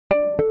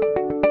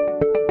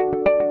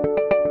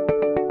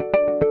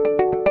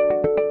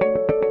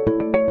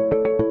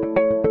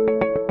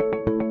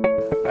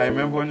I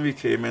remember when we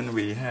came in,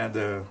 we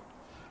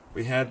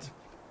had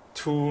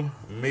two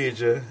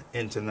major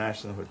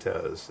international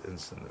hotels in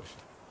St. Lucia.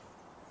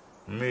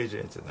 Major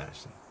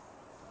international.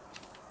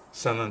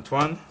 San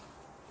Antoine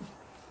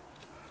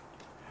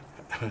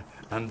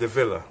and the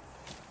Villa.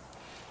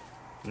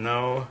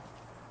 Now,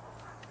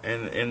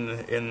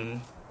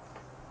 in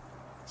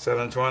San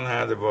Antoine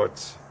had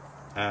about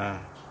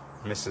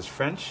Mrs.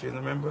 French. You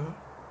remember her?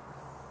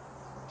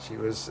 She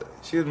was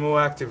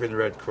more active in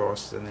Red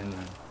Cross than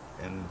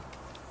in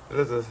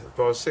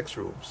about 6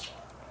 rooms.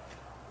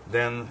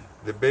 Then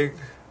the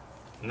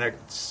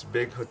next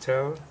big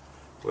hotel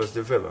was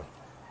the Villa.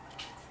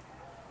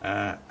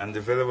 And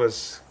the Villa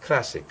was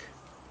classic.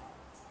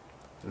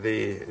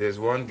 There's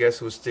one guest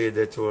who stayed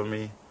there told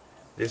me,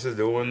 this is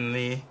the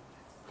only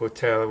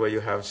hotel where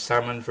you have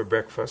salmon for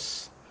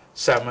breakfast,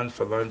 salmon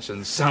for lunch,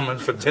 and salmon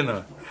for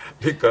dinner,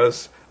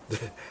 because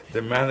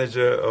the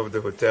manager of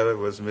the hotel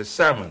was Miss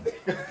Salmon,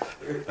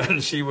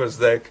 and she was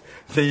like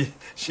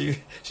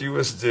she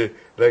was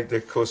like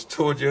the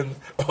custodian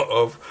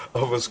of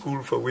a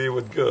school for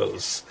wayward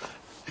girls,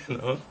 you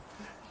know.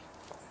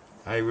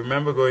 I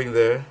remember going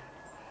there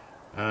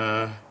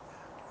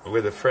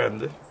with a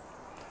friend.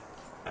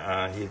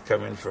 He'd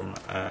come in from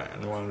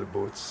in one of the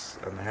boats,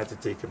 and I had to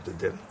take him to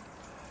dinner.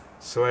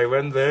 So I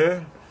went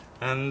there,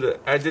 and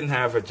I didn't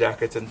have a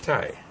jacket and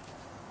tie.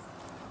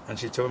 And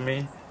she told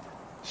me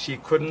she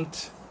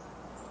couldn't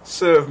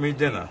serve me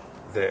dinner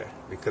there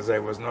because I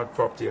was not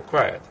properly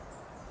attired.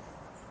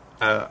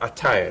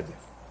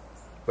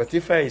 But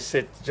if I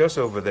sit just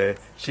over there,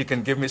 she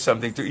can give me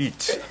something to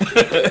eat.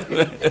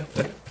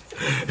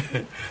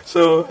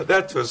 So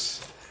that was...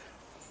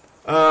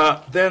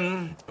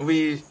 then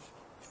we,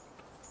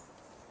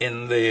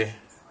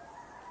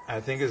 I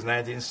think it's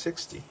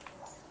 1960,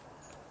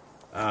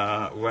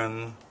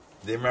 when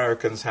the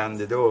Americans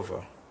handed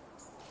over.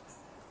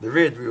 The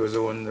raid we was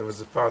on, there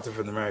was a part of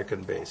an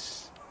American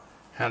base,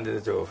 handed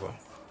it over.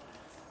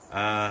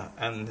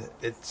 And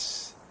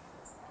it's,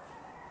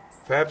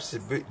 perhaps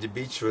the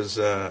beach was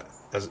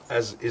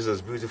is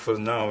as beautiful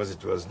now as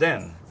it was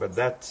then, but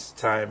that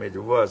time it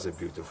was a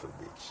beautiful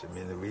beach. I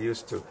mean, we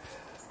used to,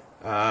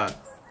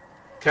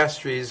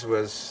 Castries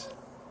was,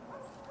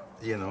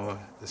 you know,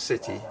 the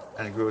city,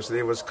 and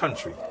Grosley was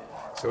country.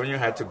 So when you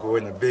had to go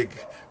in a big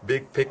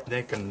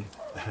picnic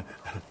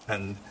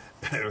and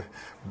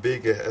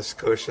big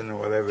excursion or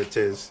whatever it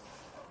is,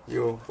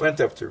 you went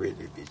up to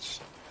Rodney Beach.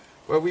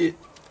 Well,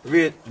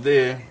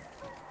 the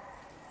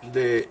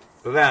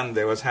land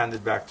there was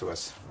handed back to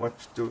us. What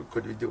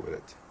could we do with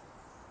it?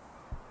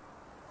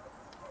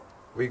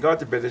 We got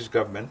the British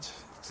government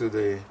to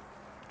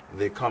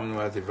the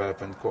Commonwealth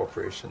Development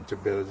Corporation to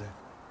build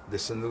the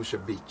St. Lucia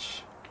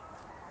Beach.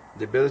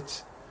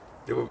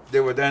 They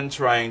were then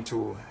trying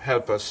to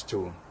help us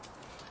to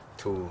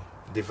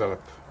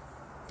develop,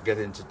 get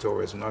into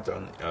tourism, not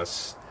on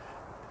us.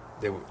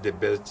 They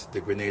built the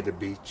Grenada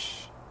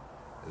Beach,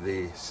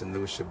 the St.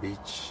 Lucia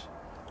Beach,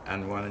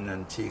 and one in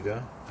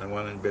Antigua, and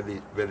one in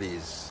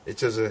Belize.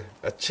 It was a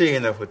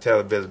chain of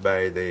hotels built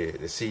by the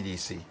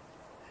CDC.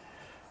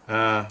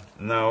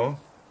 Now,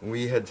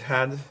 we had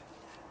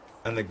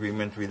an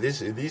agreement, we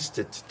leased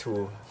it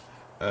to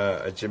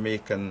a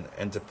Jamaican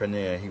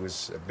entrepreneur. He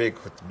was a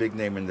big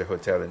name in the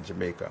hotel in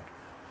Jamaica,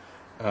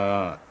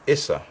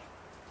 Issa.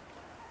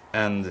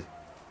 And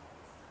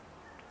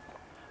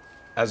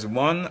as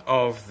one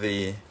of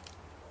the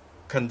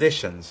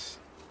conditions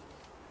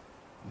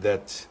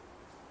that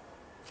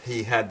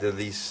he had the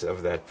lease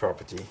of that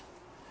property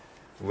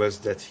was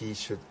that he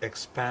should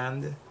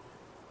expand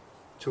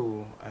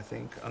to, I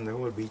think, on the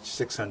whole beach,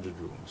 600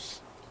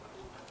 rooms.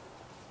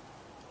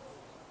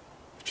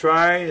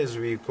 Try as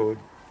we could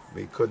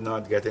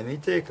not get any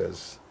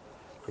takers,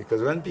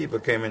 because when people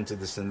came into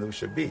the St.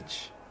 Lucia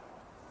Beach,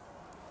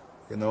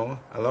 you know,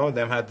 a lot of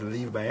them had to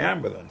leave by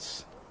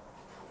ambulance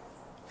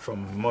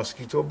from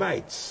mosquito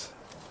bites.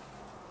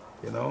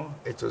 You know,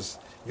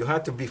 you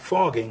had to be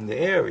fogging the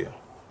area.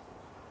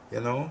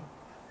 You know,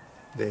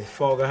 the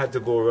fogger had to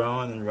go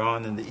round and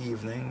round in the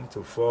evening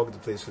to fog the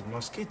place with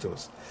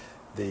mosquitoes.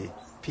 The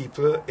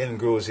people in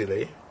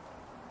Grosley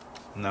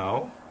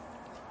now,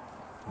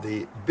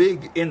 the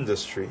big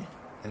industry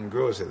in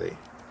Grosley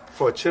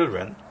for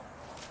children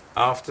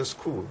after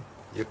school.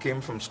 You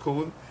came from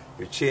school,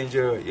 you change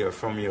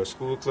from your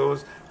school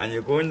clothes, and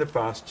you go in the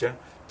pasture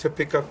to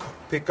pick up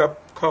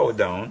cow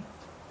down.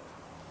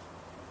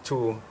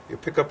 You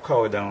pick up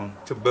cow down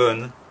to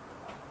burn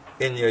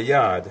in your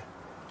yard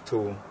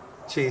to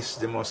chase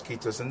the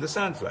mosquitoes and the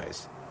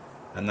sandflies.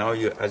 And now,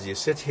 as you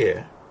sit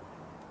here,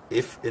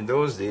 if in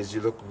those days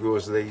you look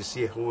Grosley, you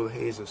see a whole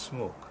haze of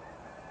smoke.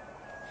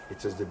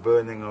 It was the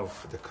burning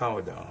of the cow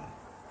down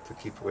to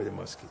keep away the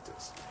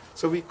mosquitoes.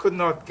 So we could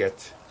not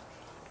get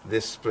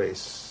this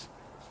place.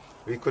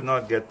 We could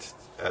not get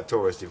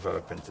tourist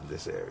development in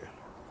this area.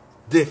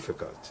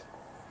 Difficult.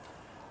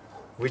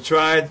 We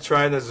tried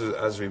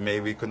as we may,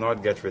 we could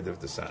not get rid of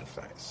the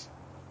sandflies.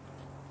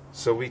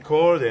 So we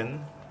called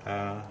in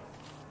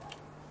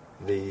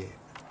the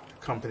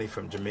company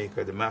from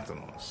Jamaica, the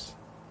Matanos,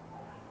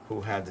 who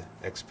had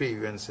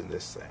experience in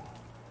this thing.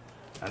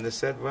 And they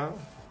said, well,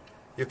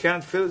 you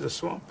can't fill the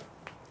swamp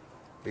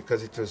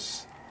because it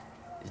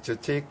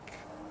would take,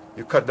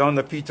 you cut down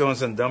the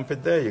pitones and dump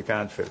it there, you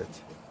can't fill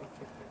it.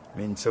 I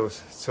mean, so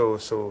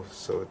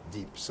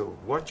deep. So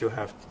what you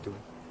have to do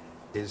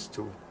is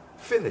to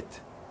fill it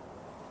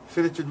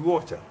with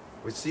water,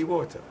 with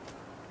seawater.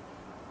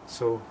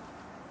 So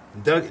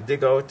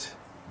dig out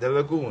the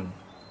lagoon.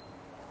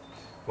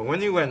 But when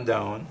you went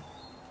down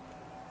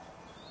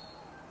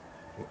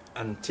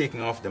and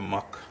taking off the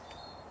muck,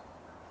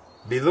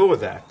 below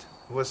that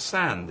was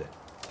sand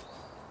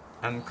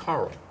and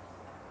coral.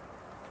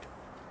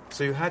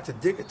 So you had to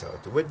dig it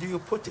out. Where do you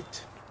put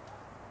it?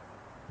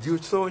 Do you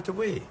throw it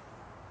away?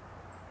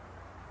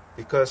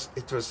 Because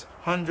it was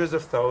hundreds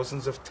of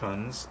thousands of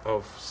tons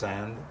of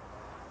sand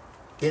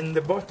in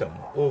the bottom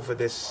over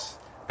this.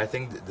 I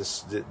think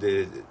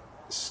the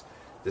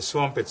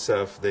swamp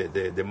itself,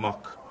 the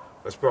muck,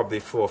 was probably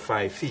 4 or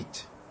 5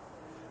 feet.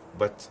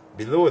 But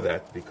below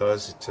that,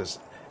 because it was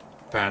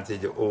apparently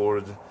the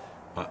old,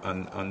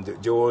 on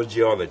the old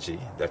geology,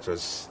 it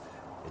was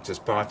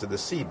part of the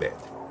seabed.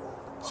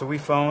 So we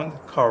found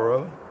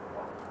coral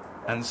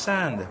and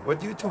sand. Where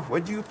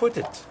do you put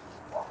it?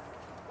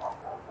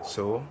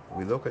 So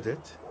we look at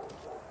it.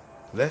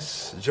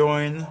 Let's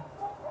join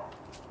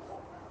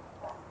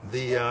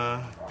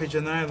the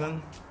Pigeon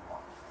Island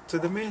to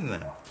the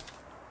mainland.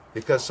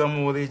 Because some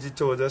old lady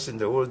told us in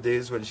the old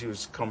days when she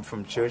was come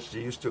from church,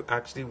 they used to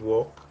actually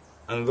walk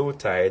on low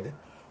tide,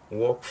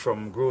 walk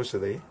from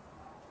Grocery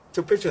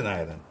to Pigeon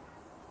Island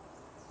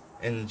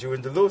and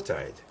during the low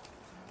tide.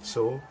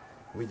 So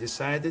we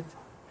decided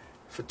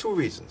for 2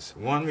 reasons.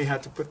 One, we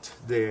had to put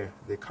the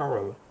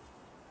coral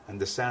and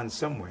the sand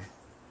somewhere.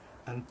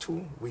 And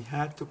 2, we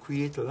had to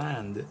create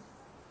land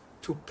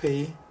to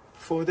pay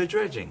for the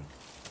dredging.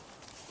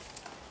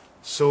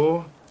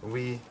 So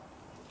we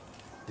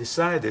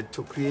decided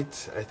to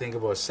create, I think,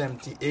 about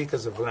 70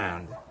 acres of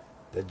land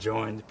that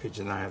joined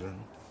Pigeon Island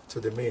to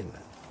the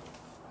mainland.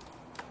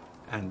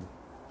 And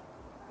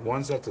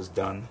once that was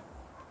done,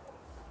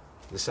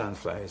 the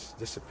sandflies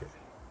disappeared.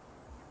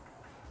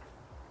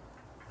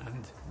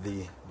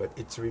 But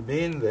it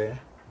remained there.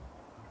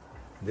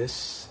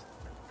 This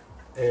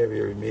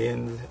area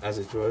remained as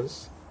it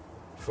was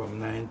from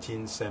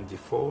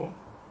 1974,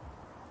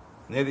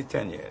 nearly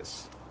 10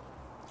 years,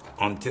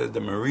 until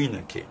the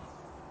marina came.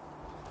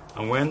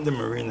 And when the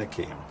marina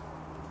came,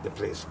 the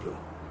place blew.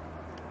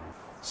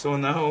 So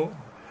now,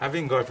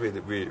 having got rid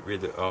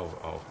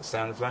of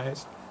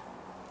sandflies,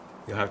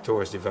 you have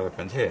tourist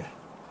development here.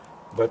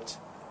 But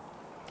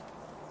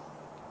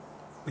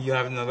you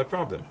have another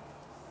problem.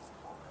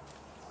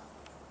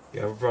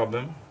 You have a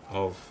problem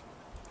of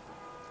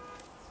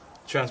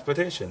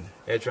transportation,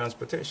 air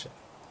transportation.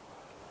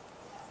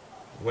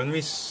 When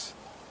we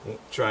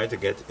try to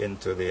get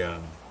into the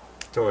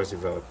tourist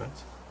development,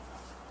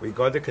 we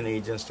got the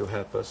Canadians to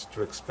help us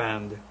to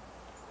expand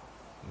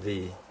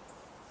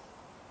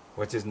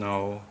what is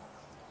now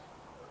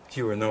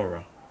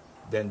Huronora,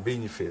 then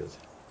Beanfield,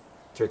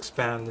 to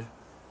expand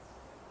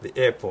the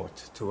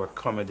airport to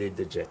accommodate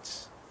the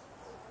jets.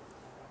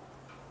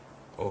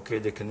 Okay,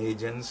 the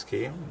Canadians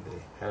came,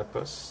 they helped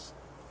us.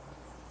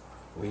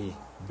 We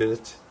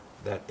built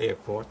that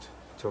airport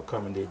to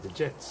accommodate the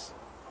jets.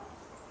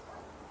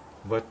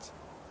 But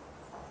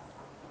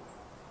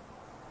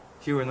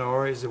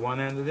Huronora is the one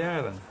end of the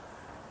island.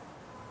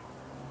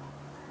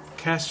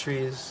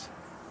 Castries,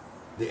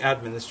 the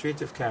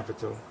administrative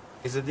capital,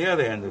 is at the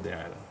other end of the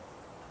island.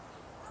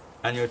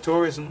 And your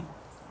tourism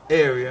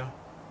area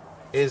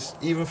is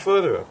even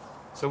further up.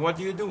 So what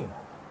do you do?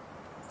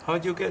 How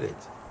do you get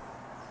it?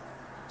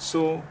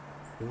 So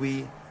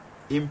we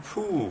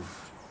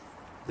improve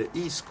the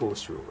East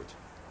Coast Road,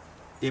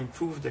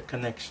 improve the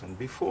connection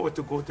before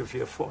to go to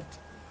Vieux-Fort.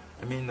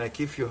 I mean, like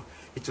it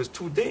was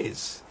 2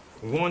 days.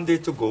 1 day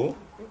to go.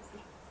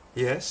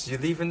 Yes, you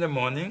leave in the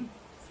morning,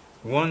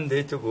 1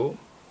 day to go,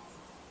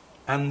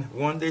 and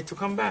 1 day to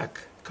come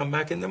back. Come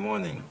back in the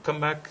morning, come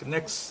back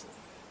next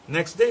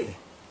day.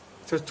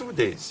 So 2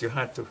 days you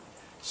had to.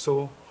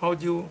 So how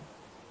do you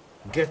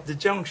get the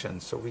junction?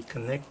 So we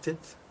connected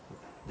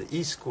the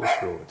East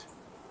Coast Road.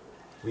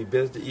 We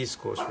built the East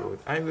Coast Road.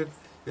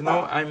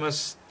 I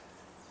must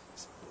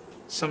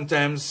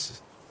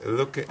sometimes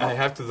I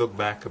have to look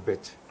back a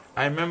bit.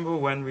 I remember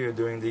when we were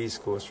doing the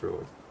East Coast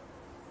Road.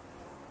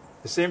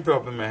 The same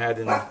problem I had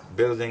in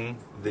building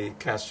the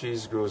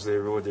Castries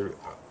Grosley Road, the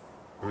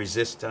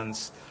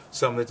resistance.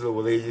 Some little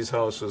old lady's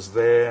house was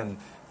there, and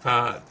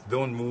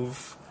don't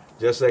move,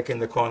 just like in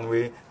the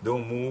Conway,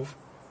 don't move.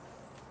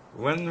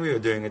 When we were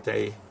doing it,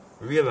 I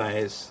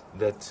realized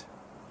that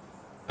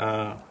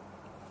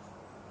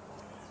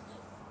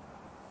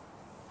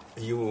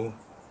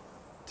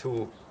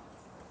to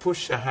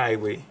push a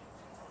highway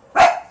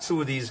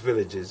through these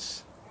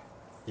villages,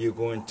 you're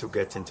going to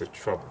get into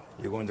trouble.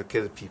 You're going to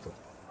kill people.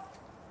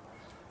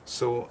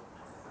 So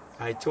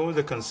I told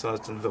the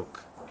consultant,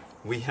 look,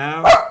 we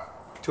have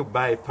to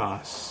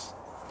bypass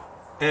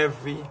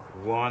every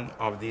one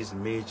of these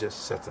major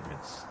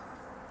settlements.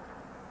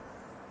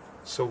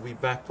 So we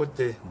put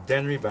the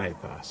Dennery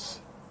bypass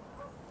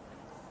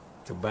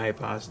to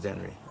bypass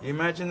Dennery.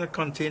 Imagine the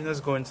containers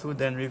going through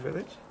Dennery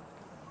village.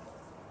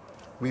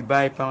 We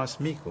bypass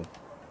Mico.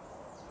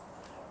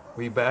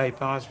 We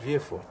bypass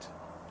Vierfort.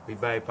 We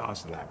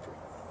bypass Lapre.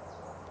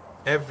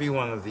 Every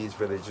one of these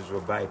villages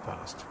were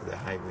bypassed with the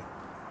highway.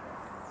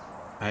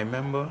 I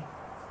remember,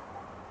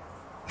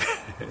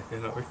 you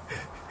know,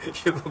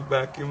 if you look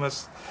back, you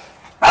must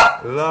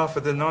laugh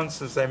at the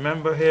nonsense. I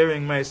remember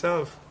hearing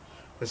myself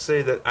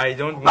say that I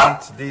don't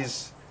want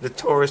the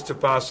tourists to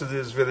pass through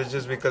these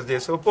villages because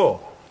they're so poor.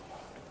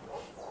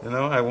 You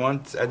know, I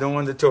don't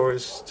want the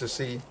tourists to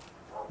see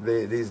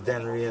these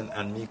Dennery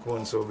and Mico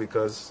and so,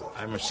 because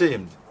I'm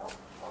ashamed,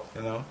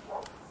 you know.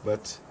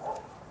 But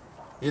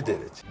you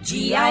did it.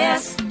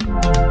 GIS,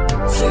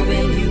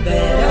 serving you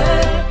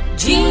better.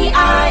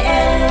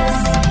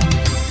 GIS.